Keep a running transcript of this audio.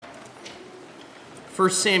1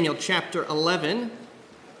 Samuel chapter 11.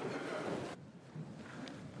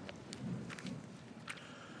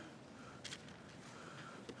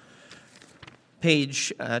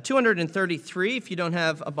 Page 233. If you don't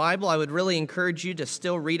have a Bible, I would really encourage you to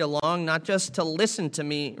still read along, not just to listen to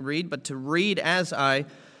me read, but to read as I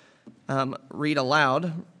read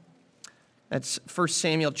aloud. That's 1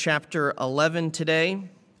 Samuel chapter 11 today.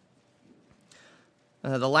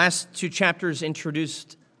 The last two chapters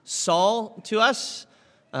introduced Saul to us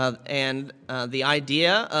and the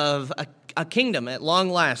idea of a kingdom. At long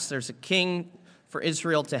last, there's a king for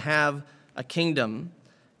Israel to have a kingdom.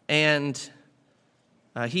 And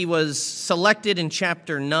he was selected in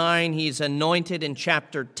chapter 9. He's anointed in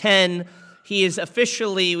chapter 10. He is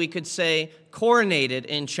officially, we could say, coronated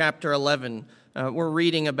in chapter 11. We're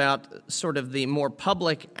reading about sort of the more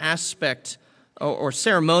public aspect or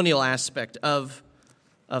ceremonial aspect of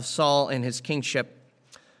Saul and his kingship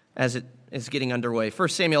as it is getting underway. 1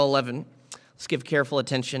 Samuel 11. Let's give careful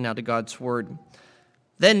attention now to God's word.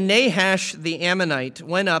 Then Nahash the Ammonite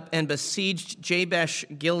went up and besieged Jabesh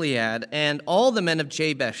Gilead, and all the men of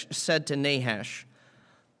Jabesh said to Nahash,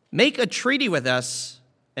 "Make a treaty with us,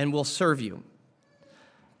 and we'll serve you."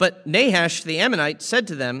 But Nahash the Ammonite said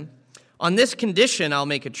to them, "On this condition I'll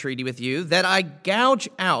make a treaty with you, that I gouge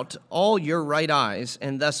out all your right eyes,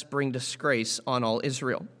 and thus bring disgrace on all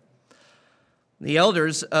Israel." The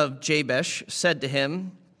elders of Jabesh said to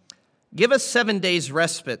him, "Give us 7 days'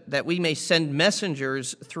 respite, that we may send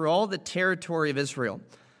messengers through all the territory of Israel.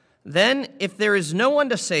 Then, if there is no one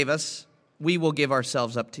to save us, we will give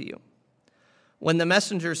ourselves up to you." When the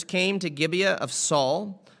messengers came to Gibeah of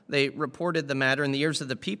Saul, they reported the matter in the ears of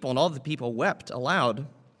the people, and all the people wept aloud.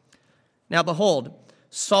 Now behold,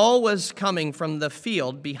 Saul was coming from the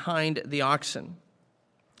field behind the oxen.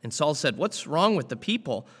 And Saul said, "What's wrong with the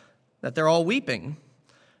people, that they're all weeping?"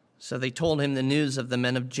 So they told him the news of the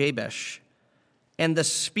men of Jabesh. And the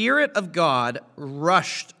Spirit of God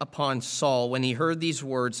rushed upon Saul when he heard these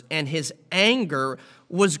words, and his anger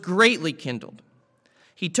was greatly kindled.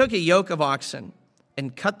 He took a yoke of oxen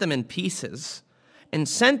and cut them in pieces and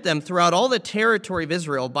sent them throughout all the territory of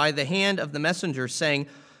Israel by the hand of the messenger, saying,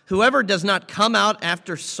 "Whoever does not come out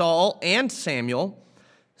after Saul and Samuel,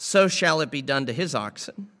 so shall it be done to his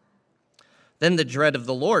oxen." Then the dread of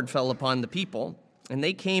the Lord fell upon the people, and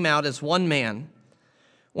they came out as one man.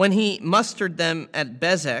 When he mustered them at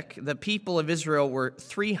Bezek, the people of Israel were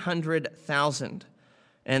 300,000,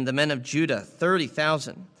 and the men of Judah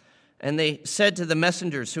 30,000. And they said to the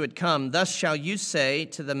messengers who had come, "Thus shall you say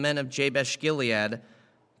to the men of Jabesh Gilead,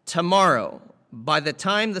 tomorrow, by the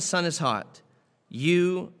time the sun is hot,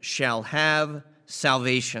 you shall have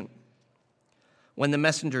salvation." When the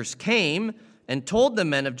messengers came and told the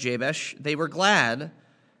men of Jabesh, they were glad.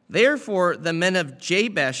 Therefore the men of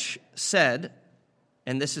Jabesh said,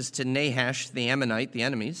 and this is to Nahash the Ammonite, the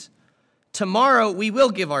enemies, "Tomorrow we will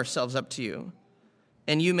give ourselves up to you,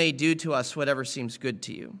 and you may do to us whatever seems good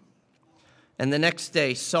to you." And the next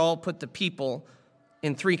day Saul put the people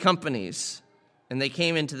in 3 companies, and they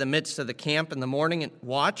came into the midst of the camp in the morning and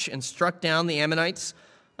watch and struck down the Ammonites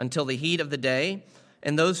until the heat of the day.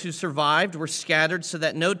 And those who survived were scattered so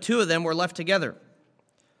that no 2 of them were left together.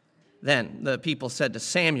 Then the people said to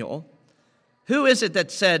Samuel, "Who is it that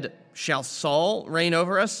said, 'Shall Saul reign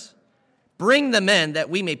over us?' Bring the men that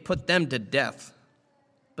we may put them to death."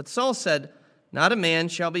 But Saul said, "Not a man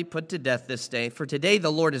shall be put to death this day, for today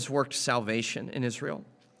the Lord has worked salvation in Israel."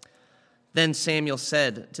 Then Samuel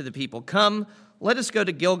said to the people, "Come, let us go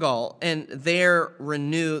to Gilgal, and there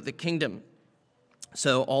renew the kingdom."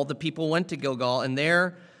 So all the people went to Gilgal, and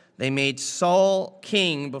there they made Saul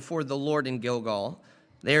king before the Lord in Gilgal.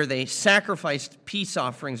 There they sacrificed peace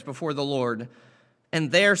offerings before the Lord, and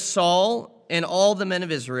there Saul and all the men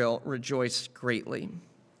of Israel rejoiced greatly.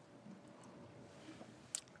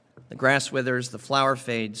 The grass withers, the flower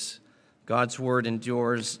fades, God's word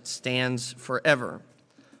endures, stands forever.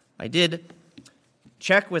 I did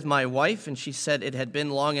check with my wife, and she said it had been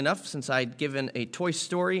long enough since I'd given a Toy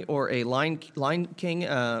Story or a Lion King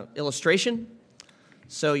illustration.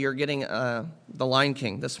 So you're getting the Lion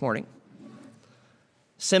King this morning.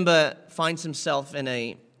 Simba finds himself in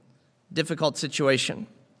a difficult situation.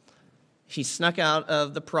 He snuck out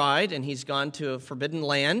of the pride, and he's gone to a forbidden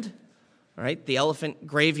land, all right, the elephant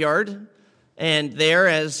graveyard. And there,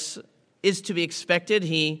 as is to be expected,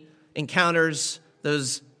 he encounters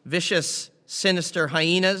those vicious, sinister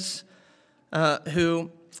hyenas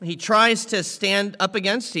who he tries to stand up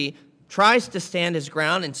against. He tries to stand his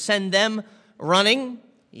ground and send them running.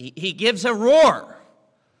 He gives a roar,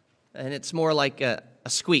 and it's more like a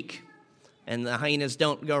squeak. And the hyenas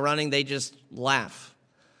don't go running, they just laugh.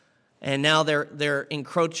 And now they're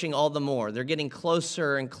encroaching all the more. They're getting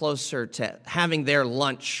closer and closer to having their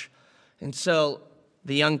lunch. And so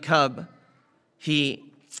the young cub, he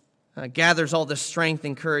gathers all the strength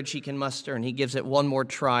and courage he can muster, and he gives it one more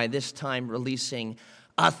try, this time releasing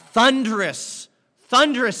a thunderous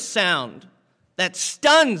sound that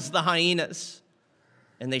stuns the hyenas.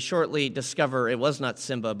 And they shortly discover it was not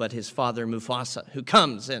Simba, but his father Mufasa, who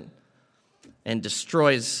comes in and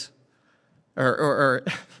destroys, or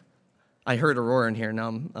I heard a roar in here.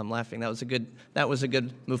 Now I'm laughing. That was a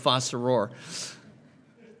good Mufasa roar.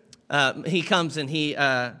 He comes and he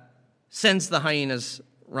sends the hyenas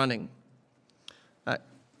running.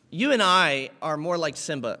 You and I are more like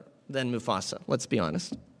Simba than Mufasa. Let's be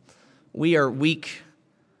honest. We are weak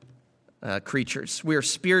creatures. We are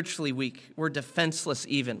spiritually weak. We're defenseless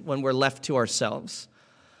even when we're left to ourselves.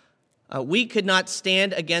 We could not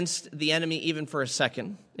stand against the enemy even for a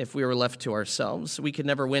second if we were left to ourselves. We could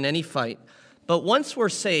never win any fight. But once we're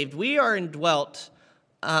saved, we are indwelt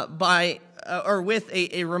with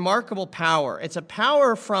a remarkable power. It's a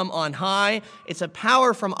power from on high. It's a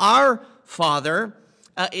power from our Father.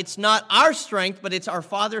 It's not our strength, but it's our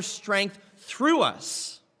Father's strength through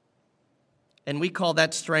us. And we call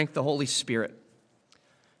that strength the Holy Spirit.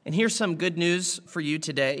 And here's some good news for you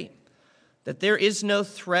today, that there is no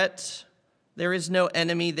threat, there is no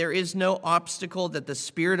enemy, there is no obstacle that the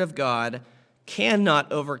Spirit of God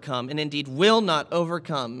cannot overcome, and indeed will not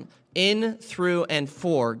overcome in, through, and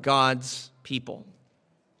for God's people.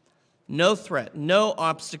 No threat, no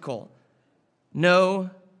obstacle,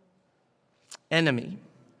 no enemy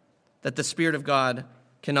that the Spirit of God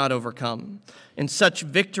cannot overcome. And such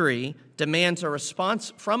victory demands a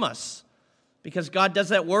response from us. Because God does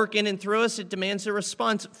that work in and through us, it demands a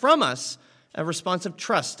response from us, a response of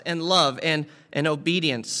trust and love and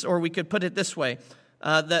obedience. Or we could put it this way,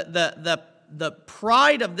 the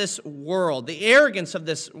pride of this world, the arrogance of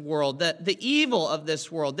this world, the evil of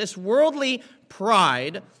this world, this worldly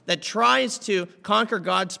pride that tries to conquer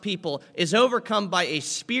God's people is overcome by a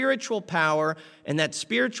spiritual power, and that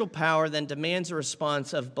spiritual power then demands a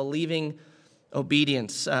response of believing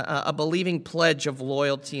obedience, a believing pledge of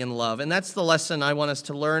loyalty and love. And that's the lesson I want us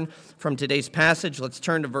to learn from today's passage. Let's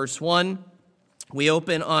turn to verse 1. We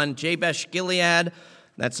open on Jabesh Gilead.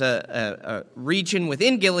 That's a region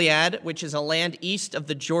within Gilead, which is a land east of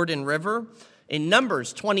the Jordan River. In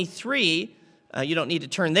Numbers 23, you don't need to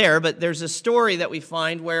turn there, but there's a story that we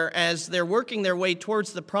find where as they're working their way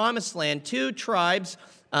towards the promised land, two tribes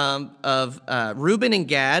of Reuben and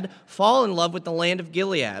Gad fall in love with the land of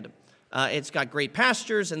Gilead. It's got great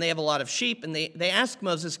pastures, and they have a lot of sheep, and they ask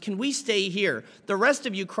Moses, can we stay here? The rest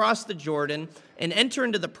of you cross the Jordan and enter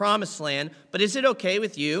into the promised land, but is it okay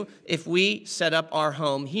with you if we set up our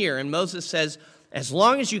home here? And Moses says, as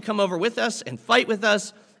long as you come over with us and fight with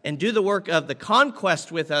us and do the work of the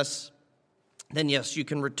conquest with us, then yes, you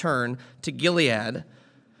can return to Gilead.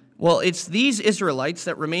 Well, it's these Israelites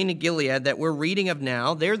that remain in Gilead that we're reading of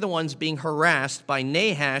now. They're the ones being harassed by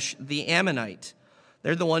Nahash the Ammonite.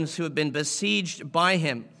 They're the ones who have been besieged by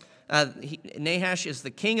him. Nahash is the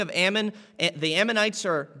king of Ammon. The Ammonites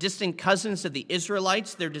are distant cousins of the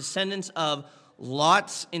Israelites. They're descendants of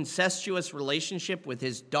Lot's incestuous relationship with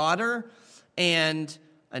his daughter. And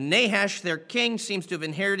Nahash, their king, seems to have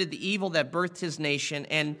inherited the evil that birthed his nation.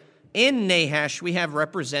 And in Nahash, we have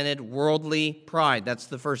represented worldly pride. That's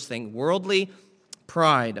the first thing, worldly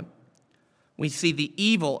pride. We see the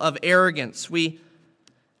evil of arrogance. We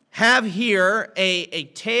have here a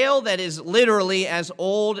tale that is literally as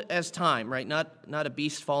old as time, right? Not a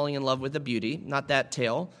beast falling in love with a beauty, not that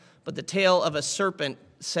tale, but the tale of a serpent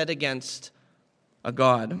set against a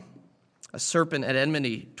god, a serpent at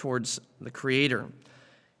enmity towards the Creator.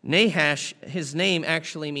 Nahash, his name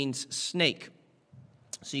actually means snake.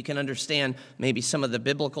 So you can understand maybe some of the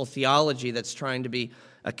biblical theology that's trying to be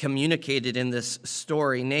communicated in this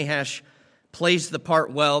story. Nahash plays the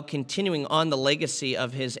part well, continuing on the legacy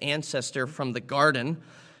of his ancestor from the garden.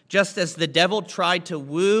 Just as the devil tried to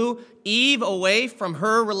woo Eve away from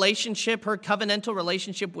her relationship, her covenantal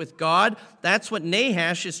relationship with God, that's what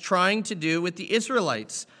Nahash is trying to do with the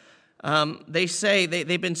Israelites. They say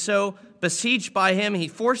they've been so besieged by him, he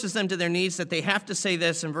forces them to their knees that they have to say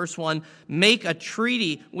this in verse 1, make a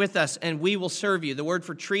treaty with us and we will serve you. The word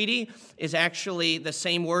for treaty is actually the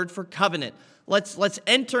same word for covenant. Let's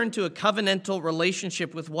enter into a covenantal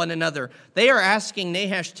relationship with one another. They are asking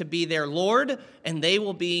Nahash to be their Lord, and they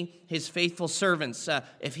will be his faithful servants.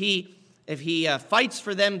 If he fights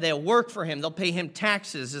for them, they'll work for him. They'll pay him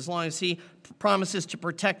taxes as long as he promises to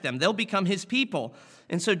protect them. They'll become his people.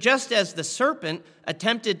 And so just as the serpent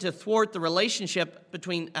attempted to thwart the relationship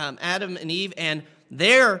between Adam and Eve and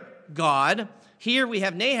their God. Here we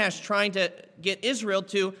have Nahash trying to get Israel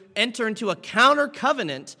to enter into a counter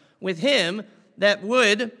covenant with him that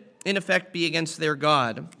would, in effect, be against their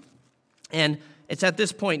God. And it's at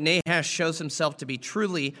this point Nahash shows himself to be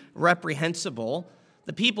truly reprehensible.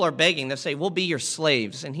 The people are begging. They say, we'll be your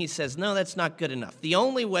slaves. And he says, no, that's not good enough. The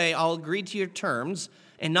only way I'll agree to your terms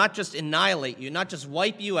and not just annihilate you, not just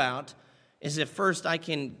wipe you out, is if first I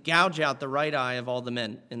can gouge out the right eye of all the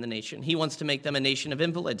men in the nation. He wants to make them a nation of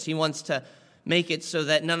invalids. He wants to make it so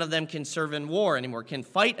that none of them can serve in war anymore, can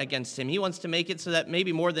fight against him. He wants to make it so that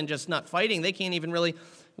maybe more than just not fighting, they can't even really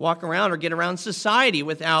walk around or get around society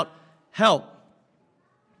without help.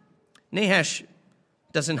 Nahash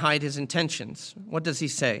doesn't hide his intentions. What does he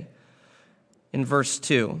say? In verse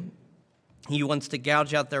 2, he wants to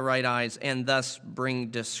gouge out their right eyes and thus bring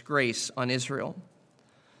disgrace on Israel.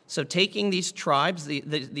 So taking these tribes,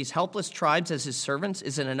 these helpless tribes as his servants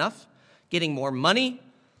isn't enough. Getting more money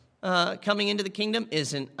coming into the kingdom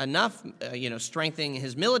isn't enough. Strengthening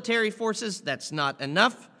his military forces, that's not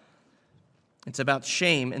enough. It's about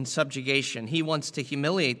shame and subjugation. He wants to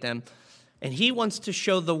humiliate them, and he wants to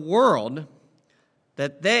show the world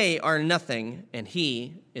that they are nothing and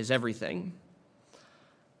he is everything.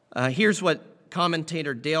 Here's what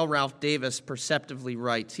commentator Dale Ralph Davis perceptively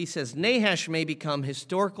writes. He says, Nahash may become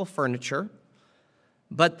historical furniture,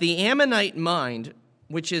 but the Ammonite mind,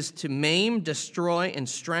 which is to maim, destroy, and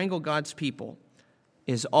strangle God's people,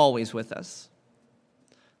 is always with us.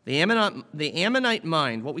 The Ammonite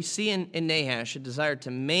mind, what we see in Nahash, a desire to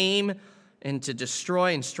maim and to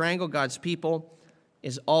destroy and strangle God's people,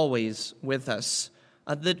 is always with us.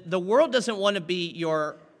 The world doesn't want to be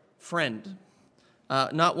your friend.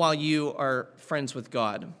 Not while you are friends with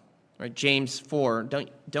God. Right? James 4,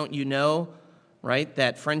 don't you know, right,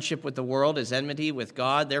 that friendship with the world is enmity with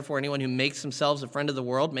God? Therefore, anyone who makes themselves a friend of the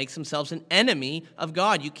world makes themselves an enemy of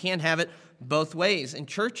God. You can't have it both ways. And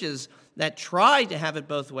churches that try to have it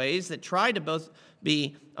both ways, that try to both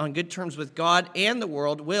be on good terms with God and the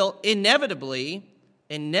world, will inevitably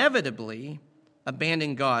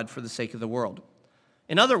abandon God for the sake of the world.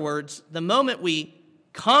 In other words, the moment we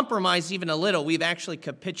compromise even a little, we've actually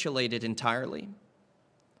capitulated entirely.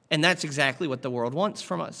 And that's exactly what the world wants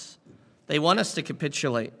from us. They want us to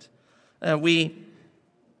capitulate. We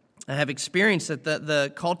have experienced that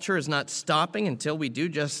the culture is not stopping until we do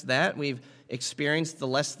just that. We've experienced the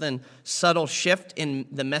less than subtle shift in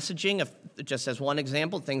the messaging of, just as one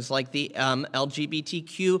example, things like the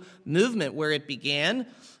LGBTQ movement, where it began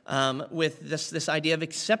with this idea of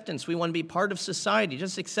acceptance. We want to be part of society.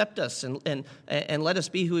 Just accept us and let us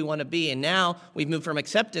be who we want to be. And now we've moved from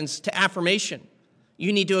acceptance to affirmation.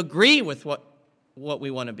 You need to agree with what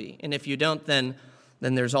we want to be. And if you don't, then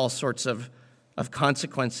there's all sorts of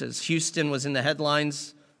consequences. Houston was in the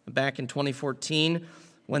headlines back in 2014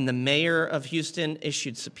 when the mayor of Houston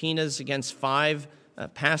issued subpoenas against 5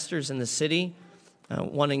 pastors in the city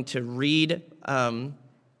wanting to read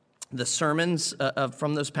the sermons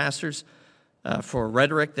from those pastors for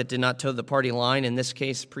rhetoric that did not toe the party line, in this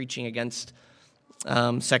case, preaching against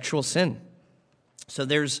sexual sin. So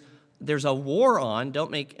there's a war on,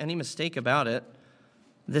 don't make any mistake about it.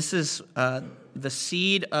 This is the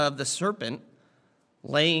seed of the serpent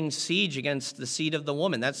laying siege against the seed of the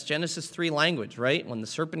woman. That's Genesis 3 language, right? When the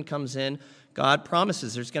serpent comes in, God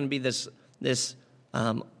promises there's going to be this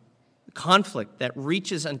conflict that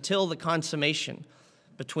reaches until the consummation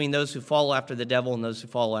between those who follow after the devil and those who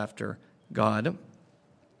follow after God.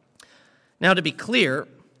 Now, to be clear,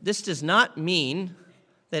 this does not mean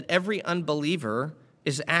that every unbeliever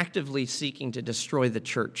is actively seeking to destroy the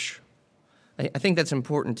church. I think that's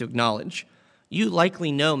important to acknowledge. You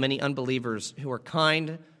likely know many unbelievers who are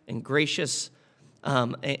kind and gracious,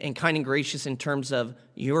 and kind and gracious in terms of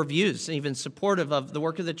your views, even supportive of the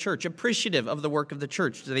work of the church, appreciative of the work of the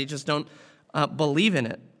church. They just don't believe in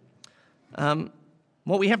it.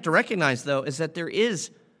 What we have to recognize, though, is that there is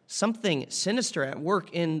something sinister at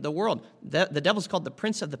work in the world. The devil's called the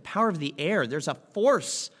prince of the power of the air. There's a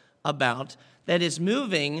force about that is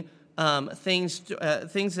moving things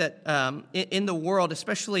that in the world,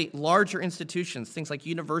 especially larger institutions, things like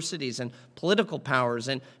universities and political powers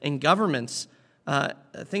and governments,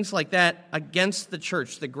 things like that, against the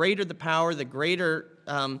church. The greater the power, the greater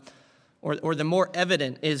or the more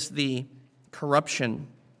evident is the corruption.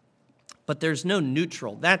 But there's no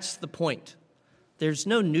neutral. That's the point. There's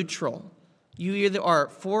no neutral. You either are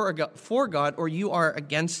for God or you are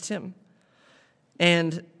against him.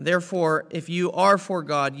 And therefore, if you are for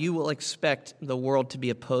God, you will expect the world to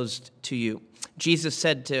be opposed to you. Jesus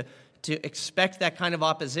said to expect that kind of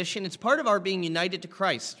opposition. It's part of our being united to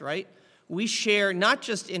Christ, right? we share not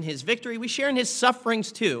just in his victory, we share in his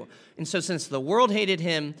sufferings too. And so since the world hated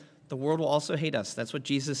him, the world will also hate us. That's what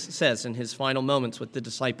Jesus says in his final moments with the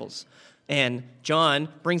disciples. And John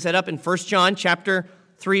brings that up in 1 John chapter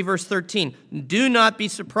 3, verse 13. Do not be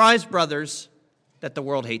surprised, brothers, that the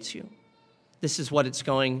world hates you. This is what it's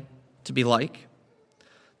going to be like.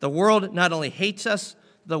 The world not only hates us,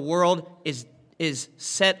 the world is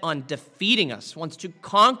set on defeating us, wants to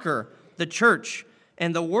conquer the church.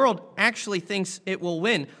 And the world actually thinks it will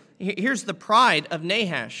win. Here's the pride of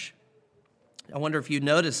Nahash. I wonder if you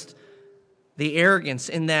noticed the arrogance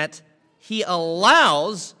in that he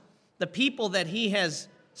allows the people that he has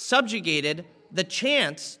subjugated the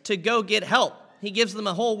chance to go get help. He gives them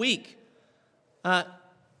a whole week.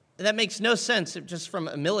 That makes no sense just from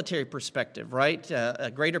a military perspective, right?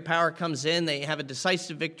 A greater power comes in, they have a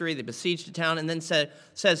decisive victory, they besiege the town, and then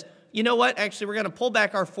says, you know what, actually we're going to pull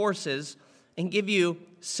back our forces and give you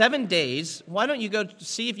 7 days. Why don't you go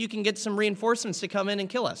see if you can get some reinforcements to come in and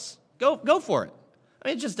kill us? Go for it. I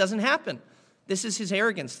mean, it just doesn't happen. This is his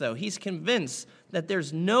arrogance, though. He's convinced that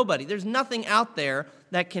there's nothing out there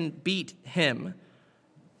that can beat him.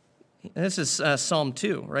 This is Psalm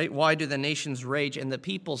 2, right? Why do the nations rage and the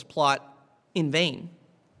peoples plot in vain?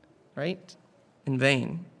 Right? In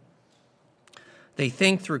vain. They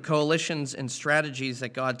think through coalitions and strategies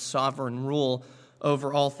that God's sovereign rule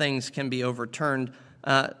over all things can be overturned.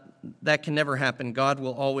 That can never happen. God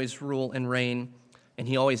will always rule and reign, and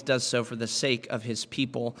he always does so for the sake of his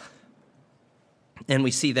people. And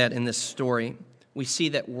we see that in this story. We see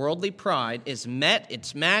that worldly pride is met,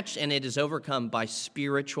 it's matched, and it is overcome by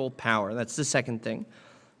spiritual power. That's the second thing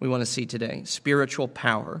we want to see today, spiritual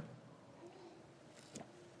power.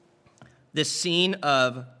 This scene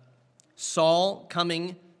of Saul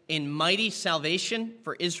coming in mighty salvation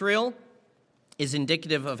for Israel is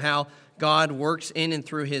indicative of how God works in and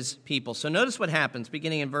through his people. So notice what happens,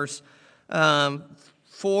 beginning in verse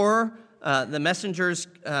 4. The messengers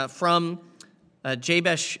from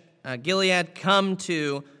Jabesh Gilead come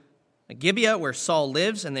to Gibeah, where Saul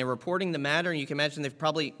lives, and they're reporting the matter. And you can imagine they've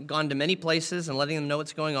probably gone to many places and letting them know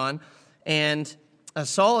what's going on. And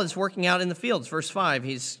Saul is working out in the fields. Verse 5,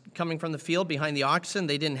 he's coming from the field behind the oxen.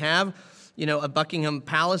 They didn't have, a Buckingham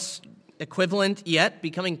Palace equivalent yet.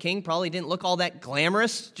 Becoming king probably didn't look all that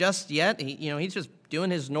glamorous just yet. He's just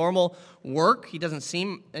doing his normal work. He doesn't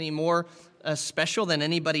seem any more special than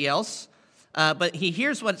anybody else. But he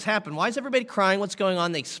hears what's happened. Why is everybody crying? What's going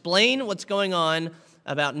on? They explain what's going on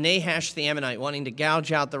about Nahash the Ammonite wanting to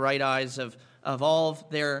gouge out the right eyes of all of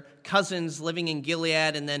their cousins living in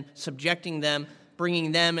Gilead and then subjecting them,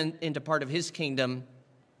 bringing them into part of his kingdom.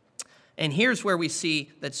 And here's where we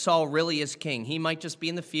see that Saul really is king. He might just be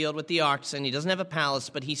in the field with the oxen. He doesn't have a palace,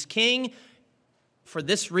 but he's king for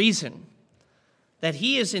this reason, that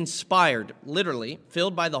he is inspired, literally,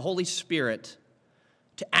 filled by the Holy Spirit,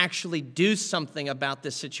 to actually do something about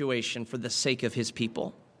this situation for the sake of his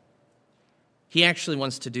people. He actually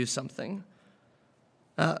wants to do something.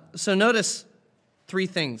 So notice 3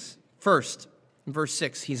 things. First, in verse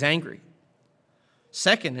 6, he's angry.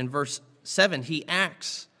 Second, in verse 7, he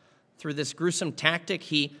acts. Through this gruesome tactic,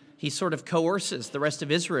 he sort of coerces the rest of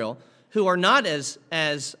Israel, who are not as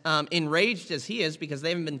enraged as he is because they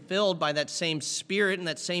haven't been filled by that same spirit in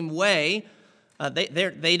that same way.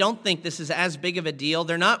 They don't think this is as big of a deal.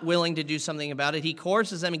 They're not willing to do something about it. He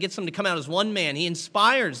coerces them and gets them to come out as one man. He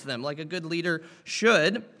inspires them like a good leader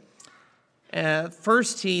should.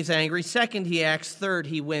 First, he's angry. Second, he acts. Third,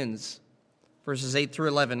 he wins. Verses 8 through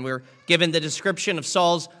 11. We're given the description of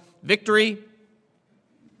Saul's victory.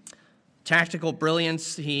 Tactical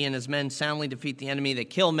brilliance. He and his men soundly defeat the enemy. They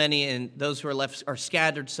kill many, and those who are left are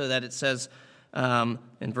scattered, so that it says in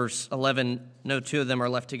verse 11, no 2 of them are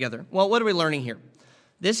left together. Well, what are we learning here?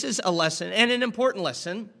 This is a lesson, and an important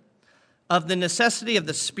lesson, of the necessity of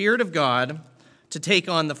the Spirit of God to take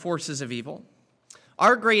on the forces of evil.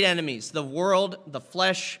 Our great enemies, the world, the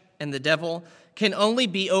flesh, and the devil, can only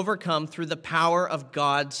be overcome through the power of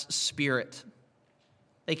God's Spirit.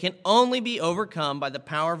 They can only be overcome by the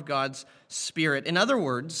power of God's Spirit. In other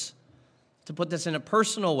words, to put this in a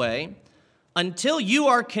personal way, until you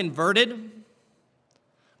are converted,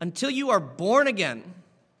 until you are born again,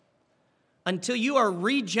 until you are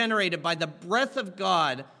regenerated by the breath of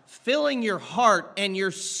God filling your heart and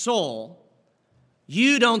your soul,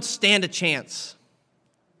 you don't stand a chance.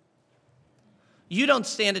 You don't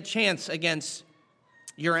stand a chance against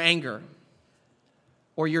your anger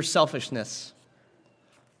or your selfishness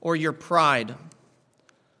or your pride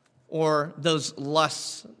or those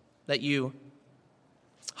lusts that you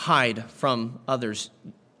hide from others.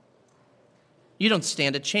 You don't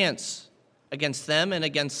stand a chance against them and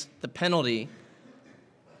against the penalty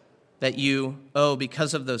that you owe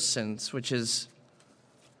because of those sins, which is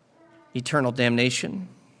eternal damnation.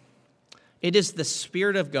 It is the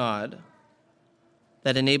Spirit of God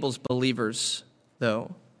that enables believers,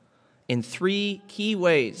 though, in three key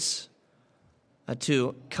ways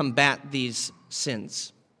to combat these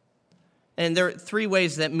sins. And there are three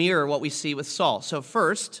ways that mirror what we see with Saul. So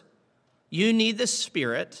first, you need the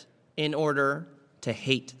Spirit in order to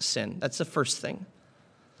hate sin. That's the first thing.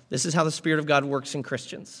 This is how the Spirit of God works in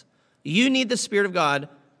Christians. You need the Spirit of God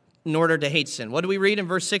in order to hate sin. What do we read in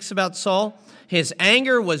verse 6 about Saul? His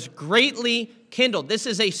anger was greatly kindled. This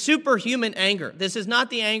is a superhuman anger. This is not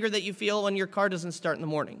the anger that you feel when your car doesn't start in the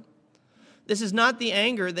morning. This is not the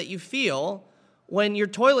anger that you feel when your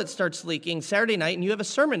toilet starts leaking Saturday night and you have a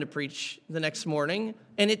sermon to preach the next morning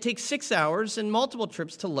and it takes 6 hours and multiple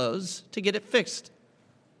trips to Lowe's to get it fixed.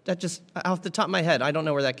 That just, off the top of my head, I don't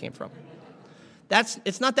know where that came from.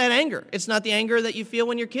 It's not that anger. It's not the anger that you feel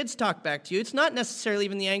when your kids talk back to you. It's not necessarily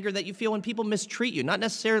even the anger that you feel when people mistreat you. Not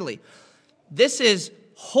necessarily. This is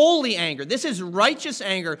holy anger. This is righteous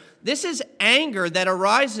anger. This is anger that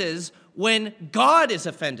arises when God is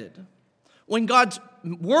offended, when God's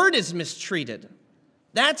word is mistreated.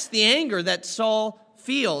 That's the anger that Saul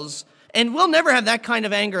feels. And we'll never have that kind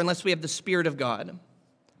of anger unless we have the Spirit of God.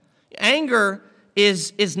 Anger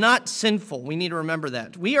is not sinful. We need to remember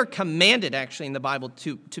that. We are commanded, actually, in the Bible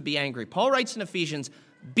to be angry. Paul writes in Ephesians,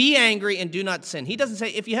 be angry and do not sin. He doesn't say,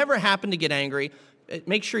 if you ever happen to get angry,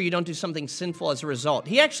 make sure you don't do something sinful as a result.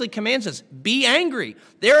 He actually commands us, be angry.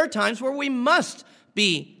 There are times where we must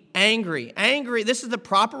be angry. Angry, this is the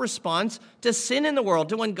proper response to sin in the world,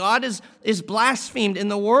 to when God is blasphemed in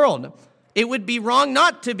the world. It would be wrong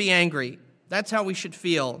not to be angry. That's how we should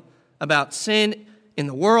feel about sin in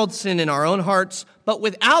the world, sin in our own hearts. But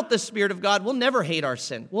without the Spirit of God, we'll never hate our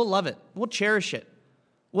sin. We'll love it. We'll cherish it.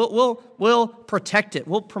 We'll protect it.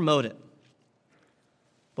 We'll promote it.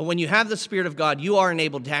 But when you have the Spirit of God, you are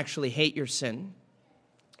enabled to actually hate your sin,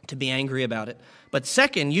 to be angry about it. But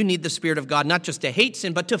second, you need the Spirit of God not just to hate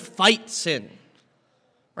sin, but to fight sin.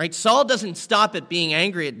 Right? Saul doesn't stop at being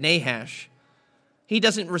angry at Nahash. He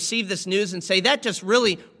doesn't receive this news and say, that just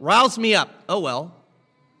really riles me up. Oh, well.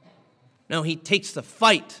 No, he takes the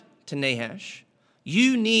fight to Nahash.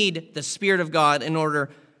 You need the Spirit of God in order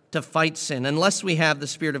to fight sin. Unless we have the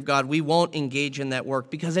Spirit of God, we won't engage in that work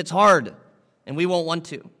because it's hard and we won't want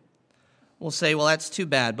to. We'll say, well, that's too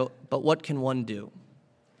bad, but what can one do?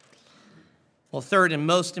 Well, third and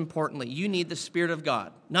most importantly, you need the Spirit of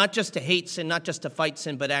God, not just to hate sin, not just to fight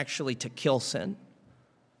sin, but actually to kill sin.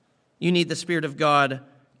 You need the Spirit of God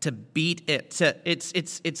to beat it.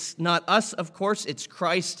 It's not us, of course, it's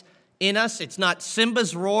Christ in us. It's not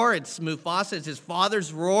Simba's roar, it's Mufasa, it's his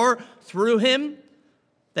father's roar through him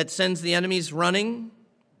that sends the enemies running.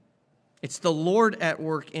 It's the Lord at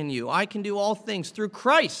work in you. I can do all things through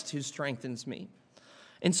Christ who strengthens me.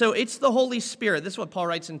 And so it's the Holy Spirit. This is what Paul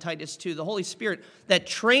writes in Titus 2, the Holy Spirit that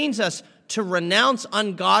trains us to renounce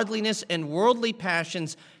ungodliness and worldly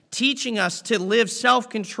passions, teaching us to live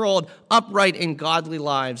self-controlled, upright, and godly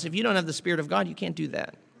lives. If you don't have the Spirit of God, you can't do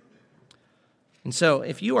that. And so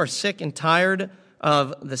if you are sick and tired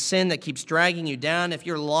of the sin that keeps dragging you down, if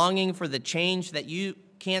you're longing for the change that you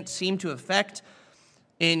can't seem to effect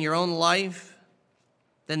in your own life,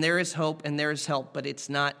 then there is hope and there is help, but it's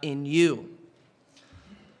not in you,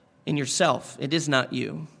 in yourself. It is not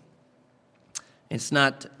you. It's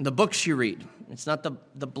not the books you read. It's not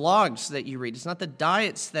the blogs that you read. It's not the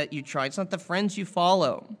diets that you try. It's not the friends you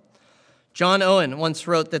follow. John Owen once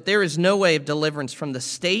wrote that there is no way of deliverance from the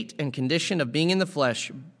state and condition of being in the flesh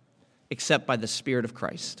except by the Spirit of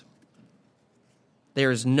Christ.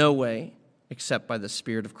 There is no way except by the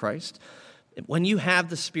Spirit of Christ. When you have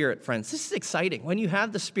the Spirit, friends, this is exciting. When you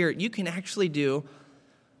have the Spirit, you can actually do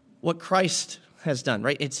what Christ has done,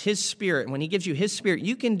 right? It's His Spirit. When He gives you His Spirit,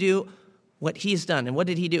 you can do what He's done. And what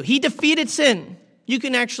did He do? He defeated sin. You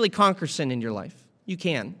can actually conquer sin in your life. You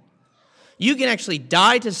can. You can actually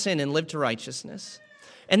die to sin and live to righteousness.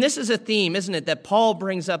 And this is a theme, isn't it, that Paul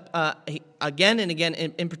brings up again and again,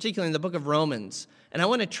 in particular in the book of Romans. And I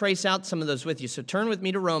want to trace out some of those with you. So turn with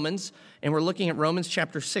me to Romans, and we're looking at Romans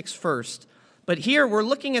chapter 6 first. But here we're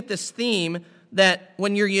looking at this theme that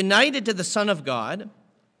when you're united to the Son of God,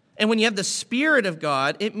 and when you have the Spirit of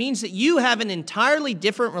God, it means that you have an entirely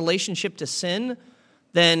different relationship to sin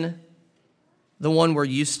than the one we're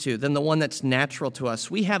used to, than the one that's natural to us.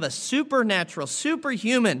 We have a supernatural,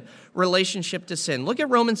 superhuman relationship to sin. Look at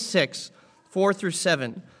Romans 6, 4 through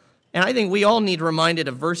 7. And I think we all need reminded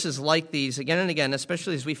of verses like these again and again,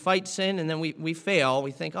 especially as we fight sin and then we fail.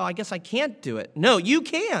 We think, oh, I guess I can't do it. No, you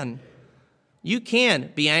can. You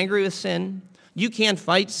can be angry with sin, you can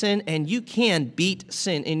fight sin, and you can beat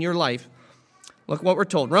sin in your life. Look what we're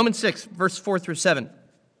told. Romans 6, verse 4 through 7.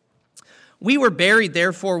 We were buried,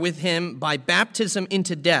 therefore, with him by baptism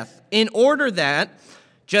into death, in order that,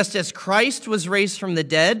 just as Christ was raised from the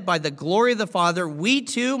dead by the glory of the Father, we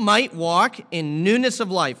too might walk in newness of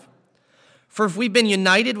life. For if we've been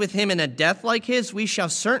united with him in a death like his, we shall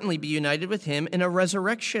certainly be united with him in a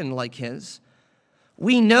resurrection like his.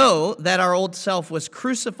 We know that our old self was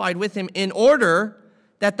crucified with him in order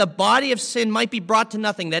that the body of sin might be brought to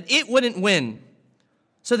nothing, that it wouldn't win,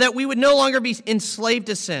 so that we would no longer be enslaved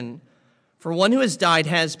to sin. For one who has died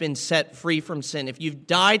has been set free from sin. If you've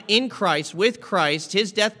died in Christ, with Christ,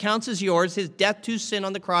 his death counts as yours, his death to sin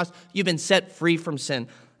on the cross, you've been set free from sin.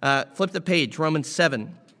 Flip the page, Romans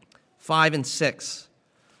 7, 5 and 6.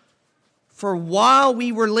 For while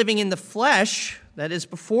we were living in the flesh, that is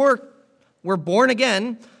before we're born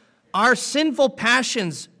again, our sinful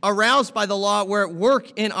passions aroused by the law were at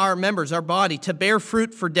work in our members, our body, to bear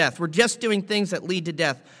fruit for death. We're just doing things that lead to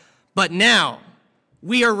death. But now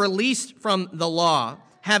we are released from the law,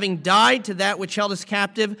 having died to that which held us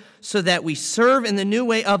captive, so that we serve in the new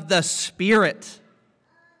way of the Spirit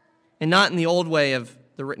and not in the old way of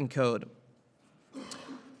the written code.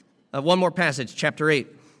 One more passage, chapter 8,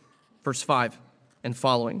 verse 5 and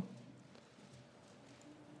following.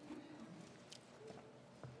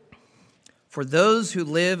 For those who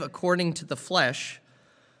live according to the flesh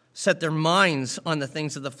set their minds on the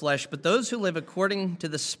things of the flesh, but those who live according to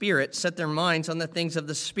the Spirit set their minds on the things of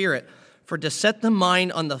the Spirit. For to set the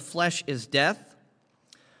mind on the flesh is death,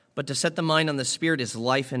 but to set the mind on the Spirit is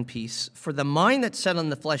life and peace. For the mind that's set on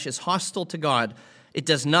the flesh is hostile to God. It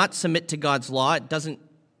does not submit to God's law. It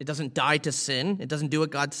doesn't die to sin. It doesn't do what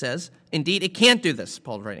God says. Indeed, it can't do this,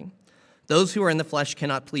 Paul's writing. Those who are in the flesh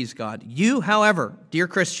cannot please God. You, however, dear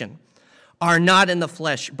Christian, are not in the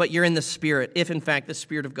flesh, but you're in the Spirit, if in fact the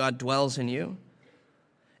Spirit of God dwells in you.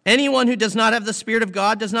 Anyone who does not have the Spirit of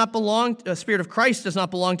God does not belong, the Spirit of Christ does not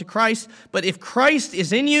belong to Christ. But if Christ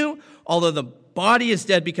is in you, although the body is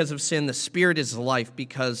dead because of sin, the Spirit is life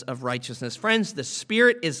because of righteousness. Friends, the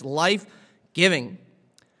Spirit is life-giving.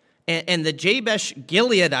 And the Jabesh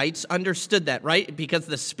Gileadites understood that, right? Because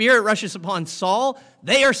the Spirit rushes upon Saul,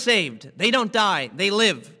 they are saved. They don't die, they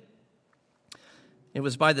live. It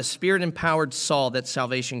was by the Spirit-empowered Saul that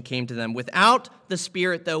salvation came to them. Without the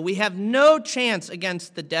Spirit, though, we have no chance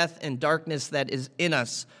against the death and darkness that is in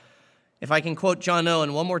us. If I can quote John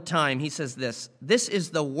Owen one more time, he says this: "This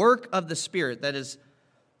is the work of the Spirit, that is,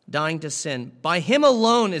 dying to sin. By him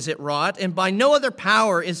alone is it wrought, and by no other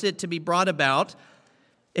power is it to be brought about.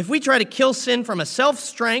 If we try to kill sin from a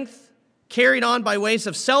self-strength, carried on by ways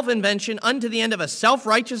of self-invention unto the end of a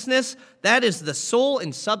self-righteousness, that is the soul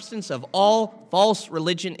and substance of all false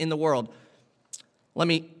religion in the world." Let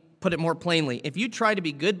me put it more plainly. If you try to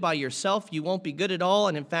be good by yourself, you won't be good at all,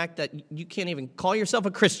 and in fact, that you can't even call yourself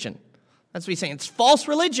a Christian. That's what he's saying. It's false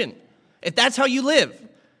religion. If that's how you live,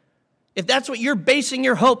 if that's what you're basing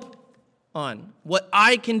your hope on, what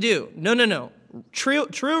I can do. No. True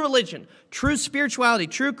religion, true spirituality,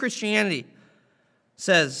 true Christianity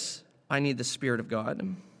says, I need the Spirit of God.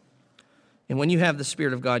 And when you have the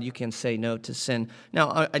Spirit of God, you can say no to sin.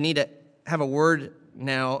 Now, I need to have a word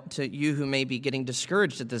now to you who may be getting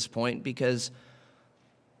discouraged at this point because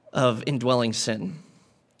of indwelling sin.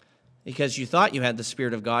 Because you thought you had the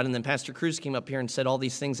Spirit of God, and then Pastor Cruz came up here and said all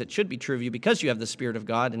these things that should be true of you because you have the Spirit of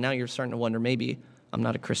God, and now you're starting to wonder, maybe I'm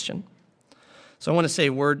not a Christian. So I want to say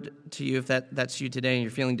a word to you if that's you today and you're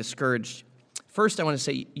feeling discouraged. First, I want to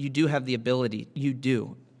say you do have the ability,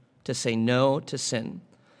 to say no to sin.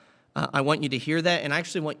 I want you to hear that, and I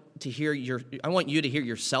actually want you to hear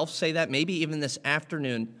yourself say that, maybe even this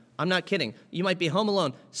afternoon. I'm not kidding. You might be home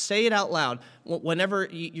alone. Say it out loud. Whenever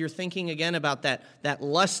you're thinking again about that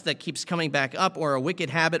lust that keeps coming back up, or a wicked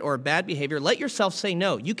habit or a bad behavior, let yourself say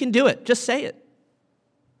no. You can do it. Just say it.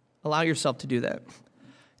 Allow yourself to do that.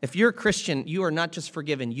 If you're a Christian, you are not just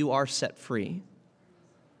forgiven, you are set free.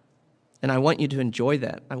 And I want you to enjoy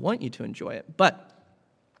that. I want you to enjoy it. But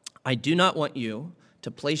I do not want you to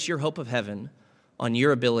place your hope of heaven on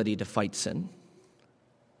your ability to fight sin.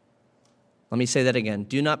 Let me say that again.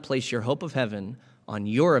 Do not place your hope of heaven on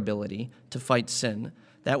your ability to fight sin.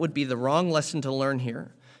 That would be the wrong lesson to learn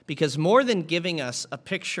here. Because more than giving us a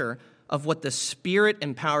picture of what the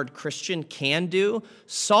Spirit-empowered Christian can do,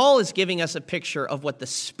 Saul is giving us a picture of what the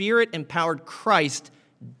Spirit-empowered Christ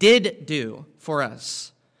did do for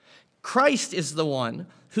us. Christ is the one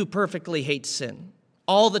who perfectly hates sin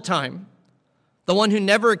all the time, the one who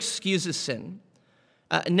never excuses sin.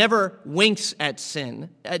 never winks at sin,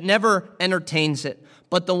 never entertains it,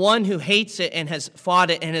 but the one who hates it and has fought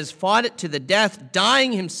it to the death,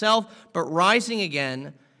 dying himself, but rising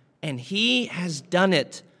again, and he has done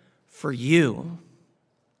it for you.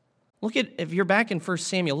 If you're back in 1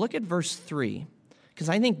 Samuel, look at verse 3, because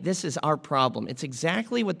I think this is our problem. It's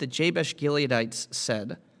exactly what the Jabesh Gileadites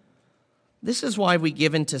said. This is why we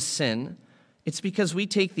give in to sin. It's because we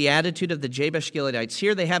take the attitude of the Jabesh Gileadites.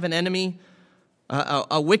 Here they have an enemy,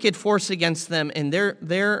 a wicked force against them, and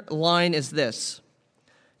their line is this: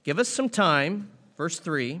 give us some time, verse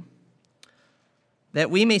 3, that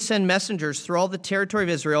we may send messengers through all the territory of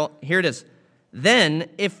Israel. Here it is. Then,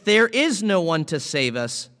 if there is no one to save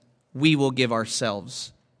us, we will give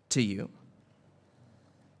ourselves to you.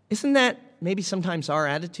 Isn't that maybe sometimes our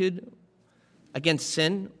attitude against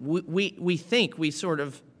sin? We think we sort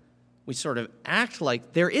of act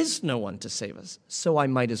like there is no one to save us, so I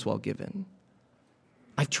might as well give in.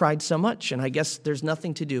 I've tried so much, and I guess there's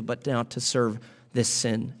nothing to do but now to serve this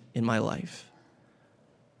sin in my life.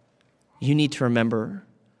 You need to remember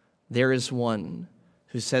there is one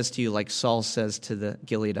who says to you, like Saul says to the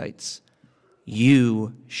Gileadites,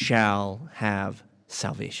 you shall have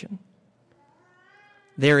salvation.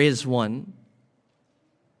 There is one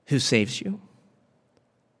who saves you.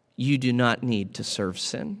 You do not need to serve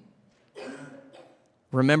sin.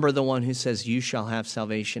 Remember the one who says you shall have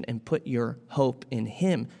salvation, and put your hope in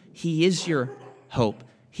him. He is your hope.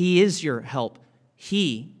 He is your help.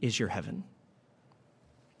 He is your heaven.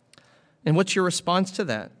 And what's your response to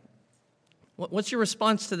that? What's your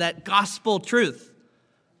response to that gospel truth?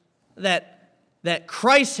 That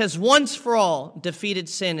Christ has once for all defeated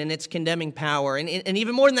sin and its condemning power. And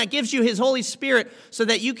even more than that, gives you his Holy Spirit so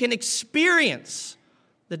that you can experience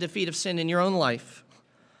the defeat of sin in your own life.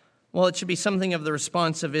 Well, it should be something of the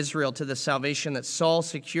response of Israel to the salvation that Saul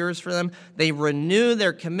secures for them. They renew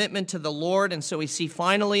their commitment to the Lord, and so we see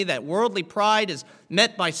finally that worldly pride is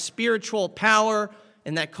met by spiritual power,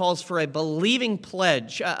 and that calls for a believing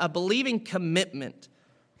pledge, a believing commitment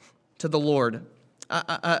to the Lord,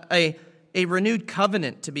 a renewed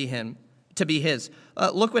covenant to be his.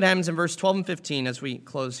 Look what happens in verse 12 and 15 as we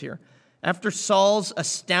close here. After Saul's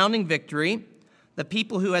astounding victory, the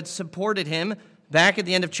people who had supported him back at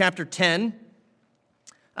the end of chapter 10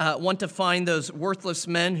 want to find those worthless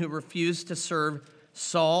men who refused to serve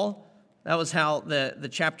Saul. That was how the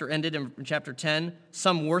chapter ended in chapter 10.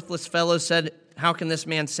 Some worthless fellow said, how can this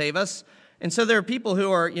man save us? And so there are people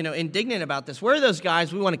who are, indignant about this. Where are those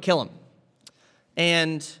guys? We want to kill them.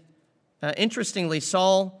 And interestingly,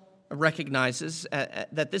 Saul recognizes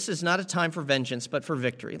that this is not a time for vengeance, but for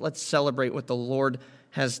victory. Let's celebrate what the Lord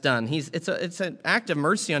has done. It's an act of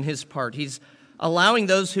mercy on his part. He's allowing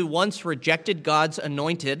those who once rejected God's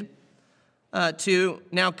anointed to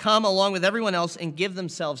now come along with everyone else and give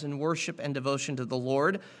themselves in worship and devotion to the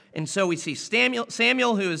Lord. And so we see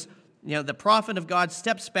Samuel, who is the prophet of God,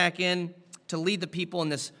 steps back in to lead the people in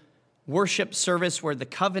this worship service where the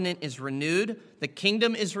covenant is renewed. The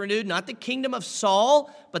kingdom is renewed, not the kingdom of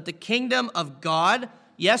Saul, but the kingdom of God.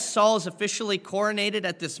 Yes, Saul is officially coronated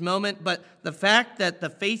at this moment, but the fact that the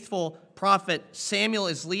faithful prophet Samuel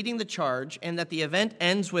is leading the charge and that the event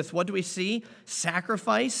ends with, what do we see?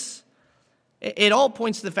 Sacrifice. It all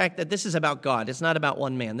points to the fact that this is about God. It's not about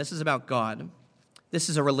one man. This is about God. This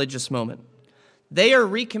is a religious moment. They are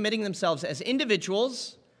recommitting themselves as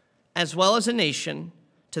individuals as well as a nation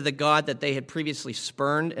to the God that they had previously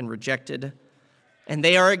spurned and rejected. And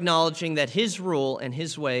they are acknowledging that his rule and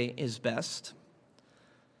his way is best.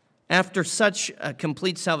 After such a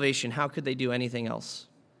complete salvation, how could they do anything else?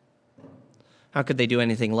 How could they do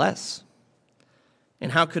anything less?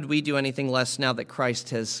 And how could we do anything less now that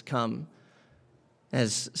Christ has come,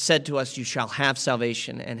 has said to us, you shall have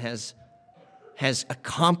salvation, and has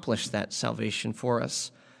accomplished that salvation for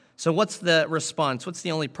us? So what's the response? What's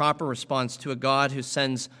the only proper response to a God who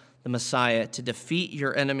sends the Messiah to defeat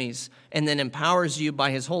your enemies and then empowers you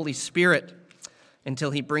by his Holy Spirit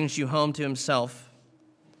until he brings you home to himself?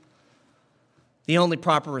 The only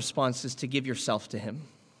proper response is to give yourself to him.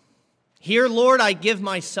 Here, Lord, I give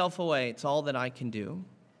myself away. It's all that I can do.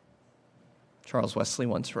 Charles Wesley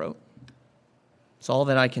once wrote, it's all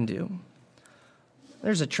that I can do.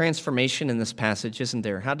 There's a transformation in this passage, isn't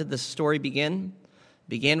there? How did this story begin? It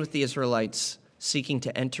began with the Israelites seeking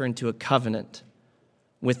to enter into a covenant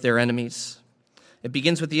with their enemies. It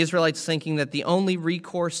begins with the Israelites thinking that the only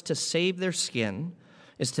recourse to save their skin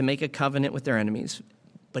is to make a covenant with their enemies.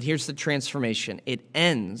 But here's the transformation. It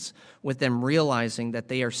ends with them realizing that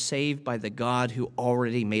they are saved by the God who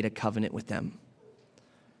already made a covenant with them.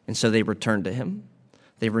 And so they return to him.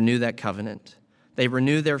 They renew that covenant. They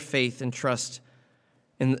renew their faith and trust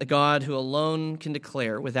in the God who alone can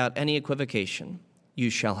declare without any equivocation,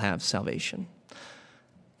 you shall have salvation.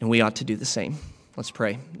 And we ought to do the same. Let's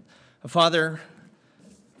pray. Father,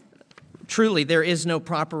 truly there is no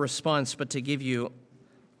proper response but to give you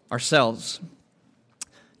ourselves.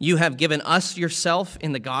 You have given us yourself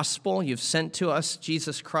in the gospel. You've sent to us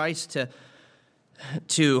Jesus Christ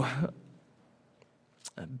to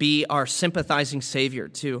be our sympathizing Savior,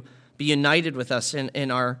 to be united with us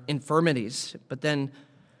in our infirmities, but then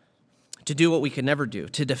to do what we could never do,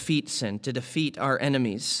 to defeat sin, to defeat our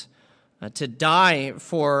enemies, to die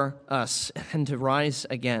for us and to rise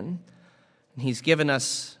again. And he's given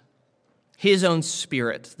us his own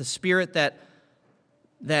Spirit, the Spirit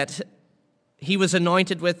that he was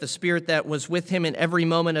anointed with, the Spirit that was with him in every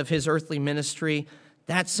moment of his earthly ministry.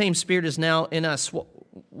 That same Spirit is now in us.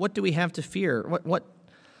 What do we have to fear?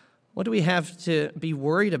 What do we have to be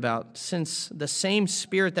worried about? Since the same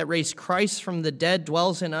Spirit that raised Christ from the dead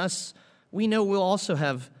dwells in us, we know we'll also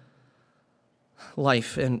have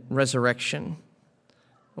life and resurrection.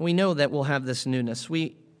 We know that we'll have this newness.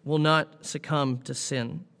 We will not succumb to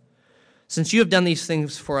sin. Since you have done these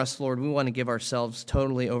things for us, Lord, we want to give ourselves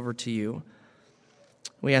totally over to you.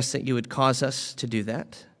 We ask that you would cause us to do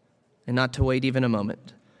that and not to wait even a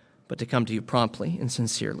moment, but to come to you promptly and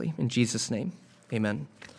sincerely. In Jesus' name, amen.